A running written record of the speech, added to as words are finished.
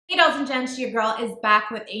Hey dolls and gents, your girl is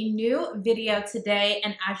back with a new video today,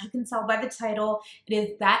 and as you can tell by the title, it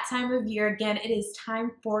is that time of year again. It is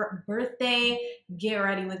time for birthday get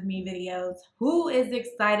ready with me videos. Who is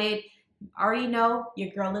excited? You already know your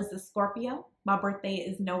girl is a Scorpio. My birthday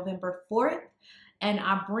is November 4th, and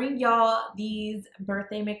I bring y'all these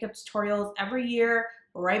birthday makeup tutorials every year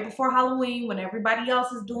right before Halloween when everybody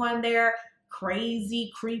else is doing their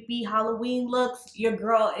crazy, creepy Halloween looks. Your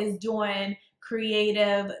girl is doing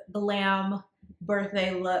creative glam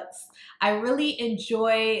birthday looks. I really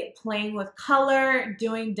enjoy playing with color,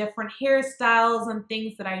 doing different hairstyles and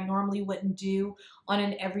things that I normally wouldn't do on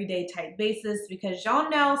an everyday type basis because y'all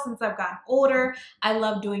know since I've gotten older, I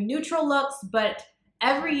love doing neutral looks, but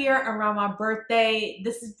every year around my birthday,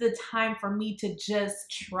 this is the time for me to just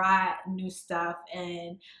try new stuff,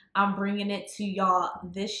 and I'm bringing it to y'all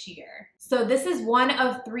this year. So this is one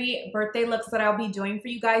of 3 birthday looks that I'll be doing for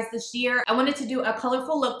you guys this year. I wanted to do a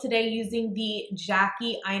colorful look today using the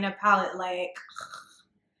Jackie Aina palette. Like,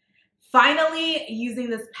 finally using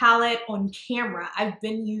this palette on camera. I've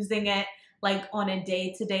been using it like on a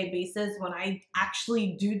day-to-day basis when I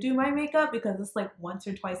actually do my makeup because it's like once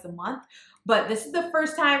or twice a month. But this is the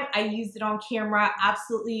first time I used it on camera.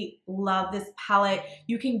 Absolutely love this palette.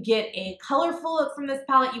 You can get a colorful look from this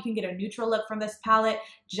palette. You can get a neutral look from this palette.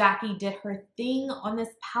 Jackie did her thing on this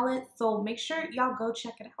palette, so make sure y'all go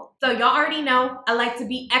check it out. So y'all already know I like to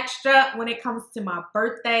be extra when it comes to my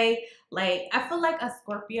birthday. Like, I feel like us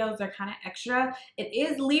Scorpios are kind of extra. It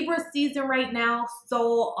is Libra season right now,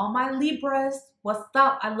 so all my Libras, what's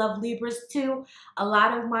up? I love Libras too. A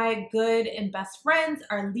lot of my good and best friends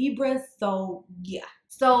are Libras, so yeah.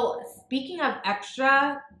 So speaking of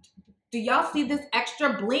extra, do y'all see this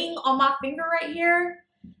extra bling on my finger right here?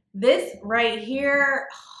 This right here,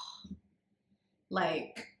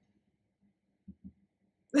 like,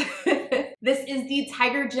 this is the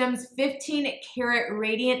Tiger Gems 15 karat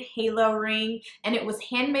radiant halo ring, and it was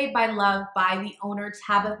handmade by love by the owner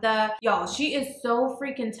Tabitha. Y'all, she is so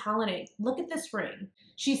freaking talented. Look at this ring.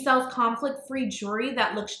 She sells conflict-free jewelry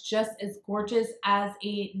that looks just as gorgeous as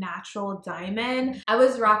a natural diamond. I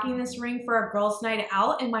was rocking this ring for a girls' night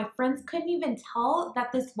out, and my friends couldn't even tell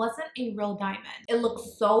that this wasn't a real diamond. It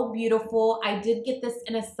looks so beautiful. I did get this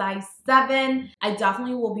in a size 7. I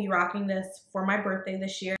definitely will be rocking this for my birthday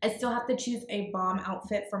this year. I still have to choose a bomb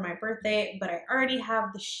outfit for my birthday, but I already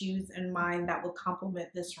have the shoes in mind that will complement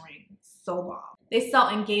this ring. So bomb. They sell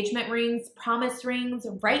engagement rings, promise rings,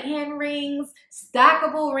 right hand rings,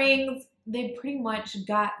 stackable rings. They pretty much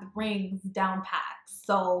got the rings down packed.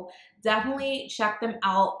 So definitely check them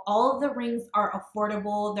out. All of the rings are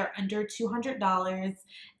affordable. They're under $200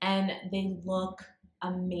 and they look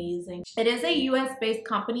amazing. It is a US based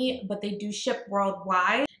company, but they do ship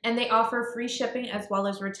worldwide and they offer free shipping as well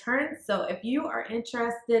as returns. So if you are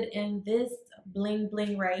interested in this bling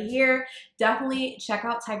bling right here, definitely check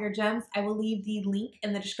out Tiger Gems. I will leave the link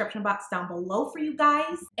in the description box down below for you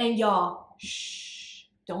guys. And y'all, shh,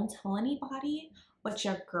 don't tell anybody, but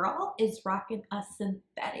your girl is rocking a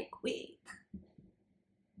synthetic wig.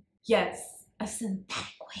 Yes, a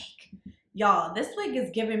synthetic wig. Y'all, this wig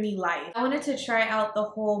is giving me life. I wanted to try out the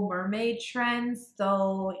whole mermaid trend,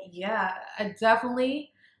 so yeah, I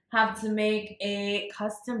definitely have to make a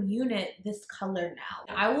custom unit this color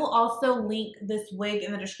now. I will also link this wig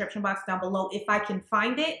in the description box down below if I can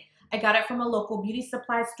find it. I got it from a local beauty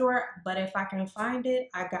supply store, but if I can find it,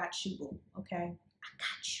 I got you, boo, okay? I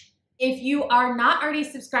got you. If you are not already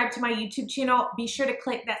subscribed to my YouTube channel, be sure to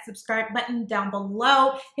click that subscribe button down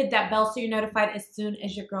below. Hit that bell so you're notified as soon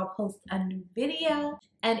as your girl posts a new video.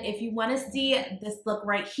 And if you want to see this look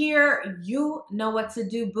right here, you know what to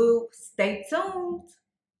do, boo. Stay tuned.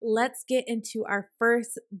 Let's get into our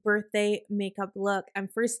first birthday makeup look. I'm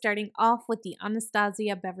first starting off with the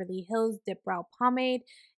Anastasia Beverly Hills Dip Brow Pomade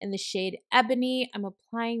in the shade Ebony. I'm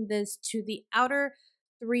applying this to the outer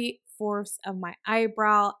 3/4 of my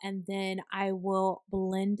eyebrow, and then I will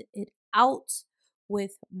blend it out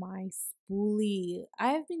with my spoolie.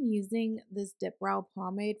 I have been using this Dip Brow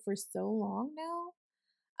Pomade for so long now.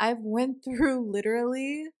 I've went through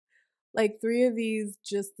literally like 3 of these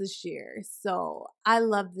just this year. So I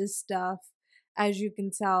love this stuff. As you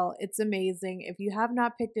can tell, it's amazing. If you have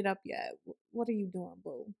not picked it up yet, what are you doing,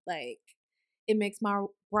 boo? Like, it makes my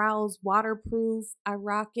brows waterproof. I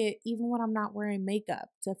rock it even when I'm not wearing makeup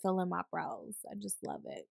to fill in my brows. I just love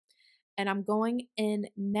it. And I'm going in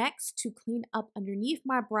next to clean up underneath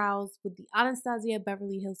my brows with the Anastasia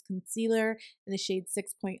Beverly Hills Concealer in the shade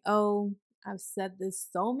 6.0. I've said this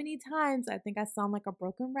so many times. I think I sound like a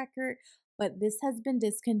broken record, but this has been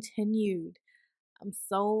discontinued. I'm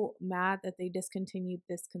so mad that they discontinued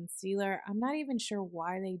this concealer. I'm not even sure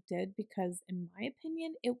why they did because in my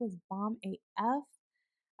opinion, it was bomb AF.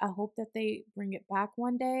 I hope that they bring it back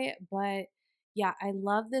one day, but yeah, I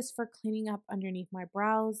love this for cleaning up underneath my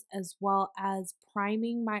brows as well as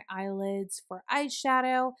priming my eyelids for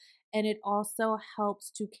eyeshadow, and it also helps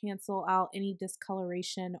to cancel out any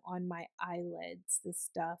discoloration on my eyelids. This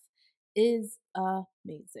stuff is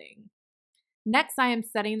amazing. Next, I am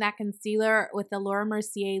setting that concealer with the Laura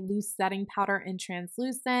Mercier Loose Setting Powder in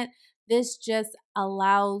Translucent. This just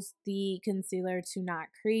allows the concealer to not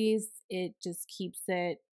crease. It just keeps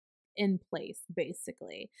it in place,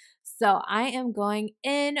 basically. So I am going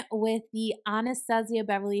in with the Anastasia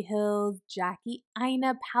Beverly Hills Jackie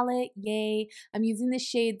Aina palette. Yay. I'm using the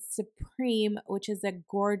shade Supreme, which is a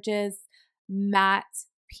gorgeous matte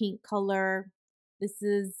pink color. This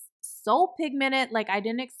is so pigmented. Like, I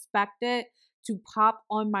didn't expect it to pop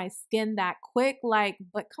on my skin that quick. Like,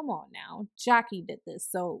 but come on now. Jackie did this,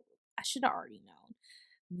 so I should have already known.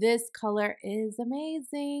 This color is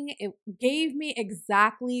amazing. It gave me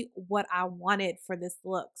exactly what I wanted for this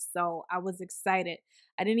look. So I was excited.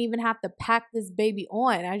 I didn't even have to pack this baby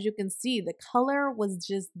on. As you can see, the color was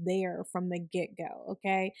just there from the get-go,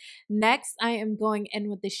 okay? Next, I am going in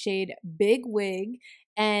with the shade Big Wig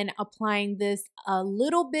and applying this a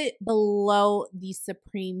little bit below the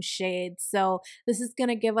Supreme shade. So this is going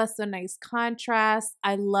to give us a nice contrast.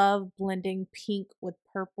 I love blending pink with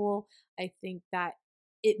purple. I think that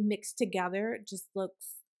it mixed together just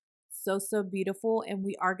looks so beautiful, and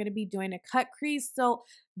we are going to be doing a cut crease, so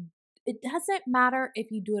it doesn't matter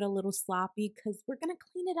if you do it a little sloppy because we're going to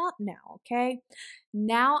clean it up now, okay?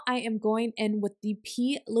 Now I am going in with the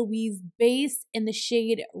P. Louise base in the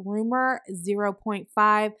shade Rumor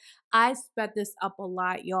 0.5. I sped this up a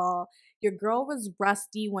lot, y'all. Your girl was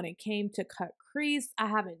rusty when it came to cut crease. I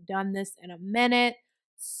haven't done this in a minute.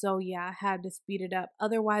 So yeah, I had to speed it up.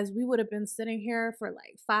 Otherwise, we would have been sitting here for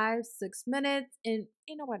like 5-6 minutes and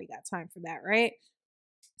ain't nobody got time for that, right?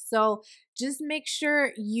 So just make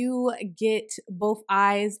sure you get both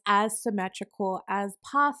eyes as symmetrical as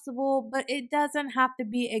possible, but it doesn't have to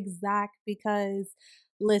be exact because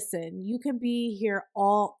listen, you can be here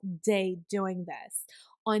all day doing this.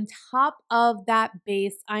 On top of that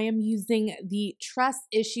base, I am using the Trust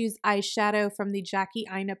Issues eyeshadow from the Jackie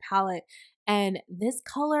Aina palette. And this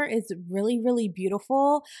color is really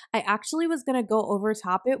beautiful. I actually was going to go over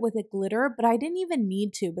top it with a glitter, but I didn't even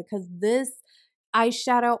need to because this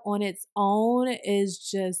eyeshadow on its own is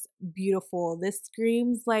just beautiful. This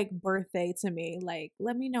screams like birthday to me. Like,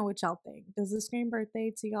 let me know what y'all think. Does this scream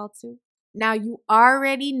birthday to y'all too? Now, you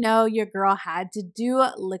already know your girl had to do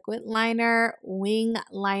liquid liner, wing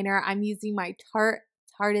liner. I'm using my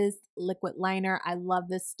Tarte's liquid liner. I love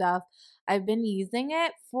this stuff. I've been using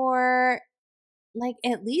it for like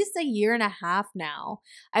at least a year and a half now.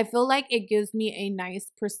 I feel like it gives me a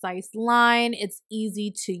nice precise line. It's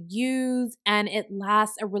easy to use and it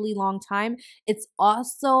lasts a really long time. It's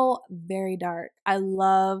also very dark. I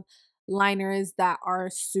love liners that are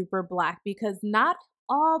super black because not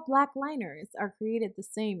all black liners are created the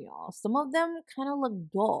same, y'all. Some of them kind of look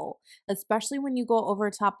dull, especially when you go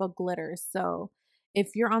over top of glitter. So if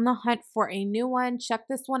you're on the hunt for a new one, check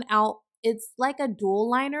this one out. It's like a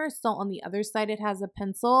dual liner, so on the other side it has a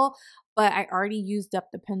pencil, but I already used up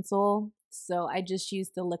the pencil, so I just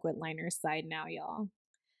used the liquid liner side now, y'all.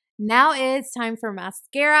 Now it's time for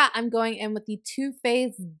mascara. I'm going in with the Too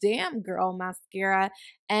Faced Damn Girl mascara,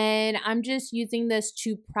 and I'm just using this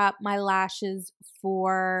to prep my lashes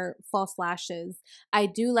for false lashes. I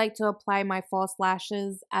do like to apply my false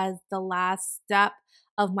lashes as the last step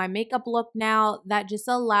of my makeup look now. That just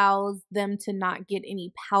allows them to not get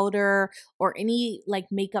any powder or any like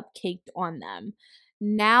makeup caked on them.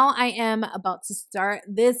 Now I am about to start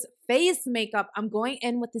this face makeup. I'm going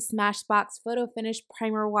in with the Smashbox Photo Finish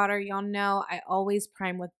Primer Water. Y'all know I always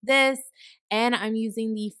prime with this. And I'm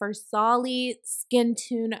using the Versali Skin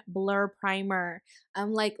Tune Blur Primer.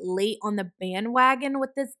 I'm like late on the bandwagon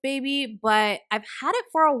with this baby, but I've had it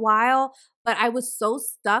for a while, but I was so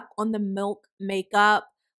stuck on the Milk Makeup,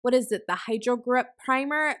 what is it, the Hydro Grip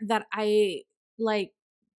Primer, that I like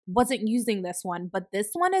wasn't using this one, but this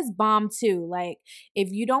one is bomb too. Like,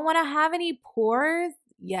 if you don't want to have any pores,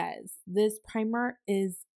 yes, this primer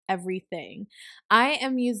is everything. I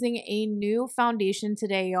am using a new foundation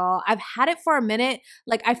today, y'all. I've had it for a minute.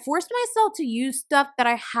 Like, I forced myself to use stuff that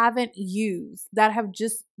I haven't used, that have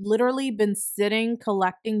just literally been sitting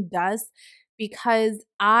collecting dust, because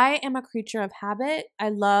I am a creature of habit. I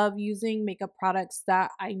love using makeup products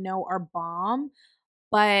that I know are bomb,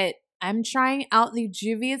 but I'm trying out the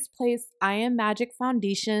Juvia's Place I Am Magic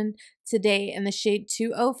Foundation today in the shade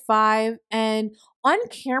 205. And on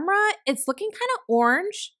camera, it's looking kind of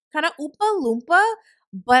orange, kind of Oompa Loompa.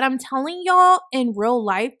 But I'm telling y'all, in real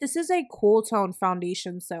life, this is a cool tone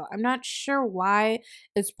foundation. So I'm not sure why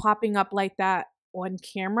it's popping up like that on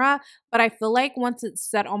camera. But I feel like once it's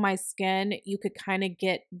set on my skin, you could kind of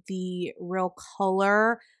get the real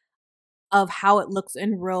color of how it looks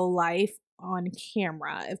in real life on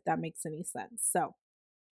camera, if that makes any sense. So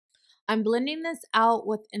I'm blending this out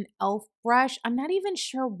with an e.l.f. brush. I'm not even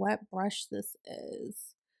sure what brush this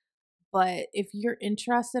is, but if you're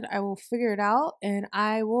interested, I will figure it out and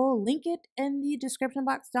I will link it in the description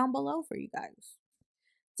box down below for you guys.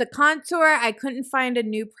 To contour, I couldn't find a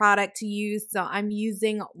new product to use, so I'm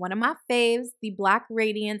using one of my faves, the Black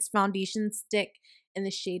Radiance Foundation Stick in the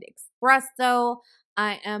shade Espresso.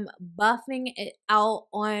 I am buffing it out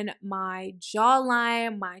on my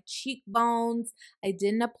jawline, my cheekbones. I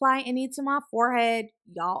didn't apply any to my forehead.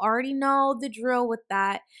 Y'all already know the drill with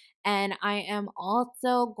that. And I am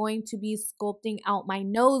also going to be sculpting out my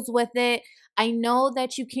nose with it. I know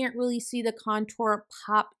that you can't really see the contour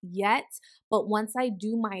pop yet, but once I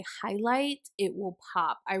do my highlight, it will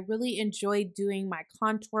pop. I really enjoy doing my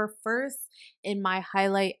contour first and my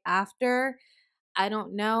highlight after. I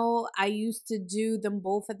don't know. I used to do them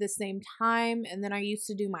both at the same time, and then I used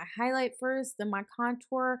to do my highlight first, then my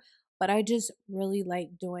contour, but I just really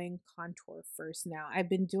like doing contour first now. I've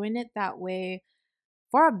been doing it that way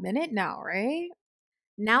for a minute now, right?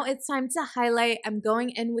 Now it's time to highlight. I'm going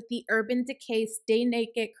in with the Urban Decay Stay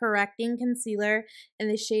Naked Correcting Concealer in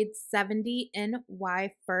the shade 70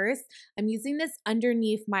 NY first. I'm using this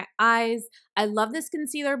underneath my eyes. I love this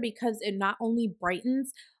concealer because it not only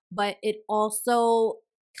brightens, but it also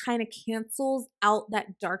kind of cancels out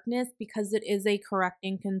that darkness because it is a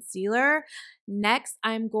correcting concealer. Next,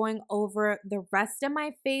 I'm going over the rest of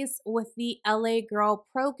my face with the LA Girl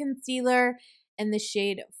Pro Concealer in the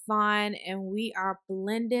shade Fawn, and we are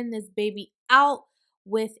blending this baby out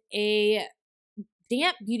with a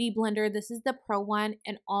damp beauty blender. This is the Pro one,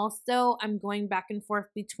 and also I'm going back and forth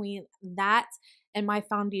between that and my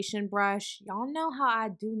foundation brush. Y'all know how I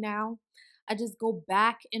do now. I just go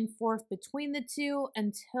back and forth between the two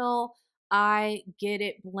until I get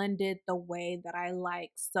it blended the way that I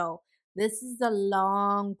like. So this is a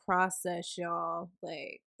long process, y'all.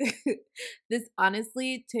 Like, this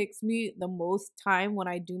honestly takes me the most time when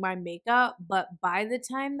I do my makeup, but by the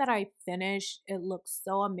time that I finish, it looks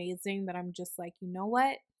so amazing that I'm just like, you know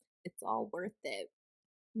what? It's all worth it.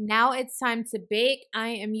 Now it's time to bake. I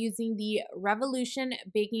am using the Revolution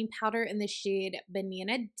baking powder in the shade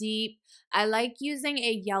Banana Deep. I like using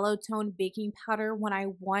a yellow tone baking powder when I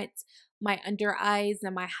want my under eyes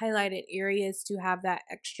and my highlighted areas to have that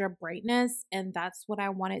extra brightness. And that's what I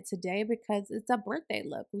wanted today because it's a birthday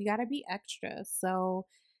look. We got to be extra. So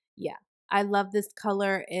yeah, I love this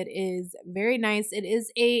color. It is very nice. It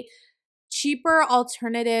is a cheaper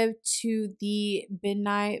alternative to the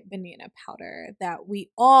midnight banana powder that we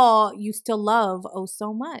all used to love oh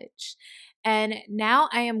so much. And now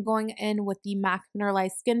I am going in with the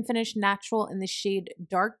Makeupd0ll Skin Finish Natural in the shade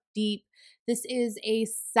Dark Deep. This is a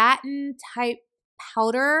satin type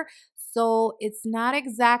powder, so it's not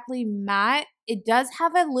exactly matte. It does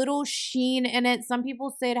have a little sheen in it. Some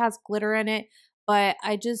people say it has glitter in it, but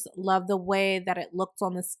I just love the way that it looks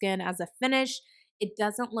on the skin as a finish. It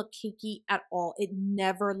doesn't look cakey at all. It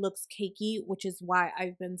never looks cakey, which is why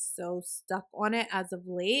I've been so stuck on it as of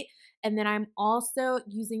late. And then I'm also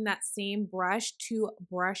using that same brush to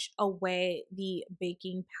brush away the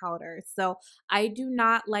baking powder. So I do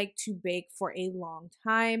not like to bake for a long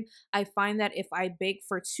time. I find that if I bake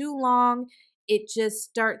for too long, it just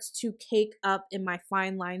starts to cake up in my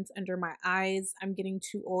fine lines under my eyes. I'm getting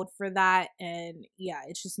too old for that. And yeah,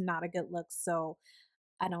 it's just not a good look. So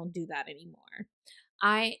I don't do that anymore.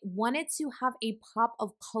 I wanted to have a pop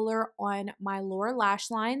of color on my lower lash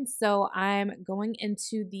line, so I'm going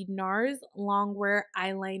into the NARS Longwear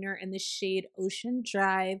eyeliner in the shade Ocean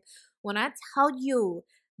Drive. When I tell you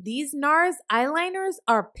these NARS eyeliners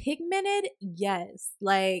are pigmented, yes,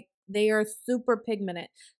 like they are super pigmented.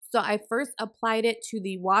 So I first applied it to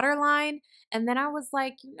the waterline, and then I was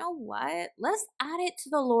like, you know what? Let's add it to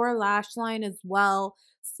the lower lash line as well,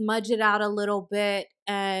 smudge it out a little bit,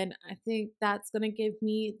 and I think that's going to give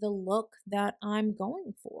me the look that I'm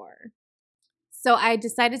going for. So I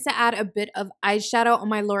decided to add a bit of eyeshadow on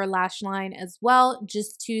my lower lash line as well,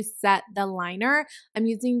 just to set the liner. I'm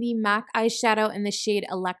using the MAC eyeshadow in the shade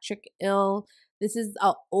Electric Ill. This is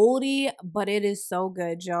a oldie, but it is so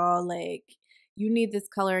good, y'all. Like, you need this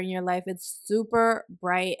color in your life. It's super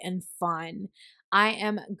bright and fun. I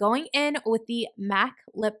am going in with the MAC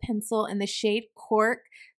lip pencil in the shade Cork.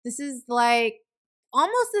 This is like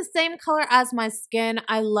almost the same color as my skin.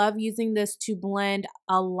 I love using this to blend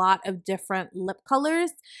a lot of different lip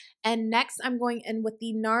colors. And next I'm going in with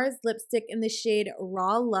the NARS lipstick in the shade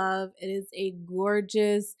Raw Love. It is a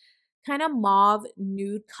gorgeous kind of mauve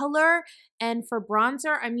nude color. And for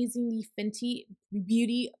bronzer, I'm using the Fenty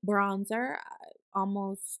Beauty bronzer. I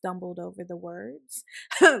almost stumbled over the words.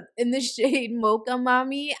 In the shade Mocha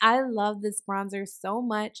Mommy. I love this bronzer so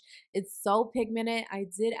much. It's so pigmented. I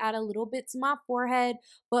did add a little bit to my forehead,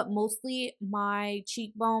 but mostly my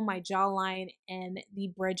cheekbone, my jawline, and the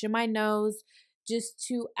bridge of my nose, just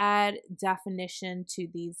to add definition to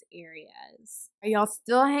these areas. Are y'all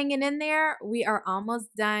still hanging in there? We are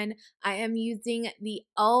almost done. I am using the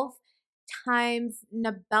e.l.f. times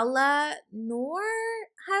Nabella Noor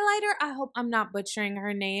highlighter. I hope I'm not butchering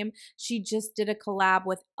her name. She just did a collab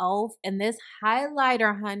with e.l.f. and this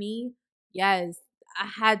highlighter, honey, yes, I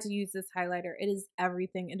had to use this highlighter. It is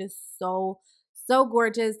everything. It is so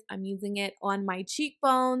gorgeous. I'm using it on my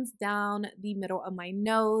cheekbones, down the middle of my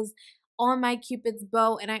nose, on my Cupid's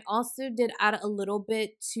bow, and I also did add a little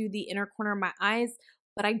bit to the inner corner of my eyes,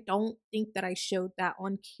 but I don't think that I showed that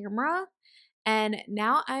on camera. And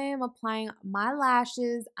now I am applying my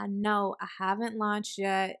lashes. I know I haven't launched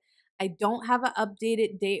yet. I don't have an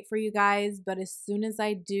updated date for you guys, but as soon as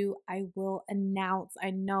I do, I will announce.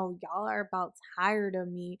 I know y'all are about tired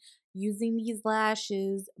of me using these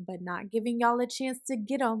lashes, but not giving y'all a chance to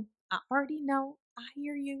get them. I already know. I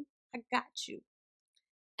hear you. I got you.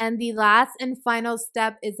 And the last and final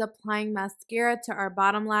step is applying mascara to our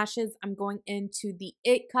bottom lashes. I'm going into the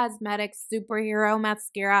It Cosmetics Superhero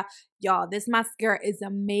Mascara. Y'all, this mascara is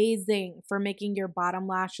amazing for making your bottom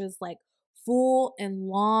lashes like full and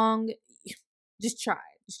long. Just try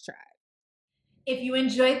it. Just try it. If you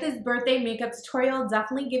enjoyed this birthday makeup tutorial,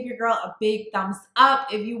 definitely give your girl a big thumbs up.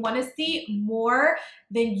 If you want to see more,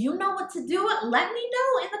 then you know what to do. Let me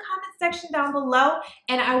know in the comment section down below,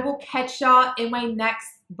 and I will catch y'all in my next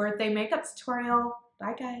birthday makeup tutorial.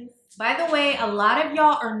 Bye, guys. By the way, a lot of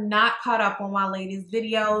y'all are not caught up on my latest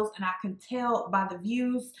videos, and I can tell by the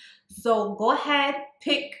views. So go ahead,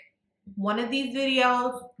 pick one of these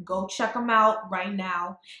videos, go check them out right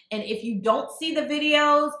now. And if you don't see the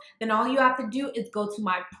videos, then all you have to do is go to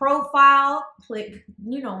my profile, click,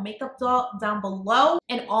 Makeupd0ll down below,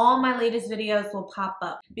 and all my latest videos will pop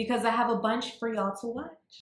up because I have a bunch for y'all to watch.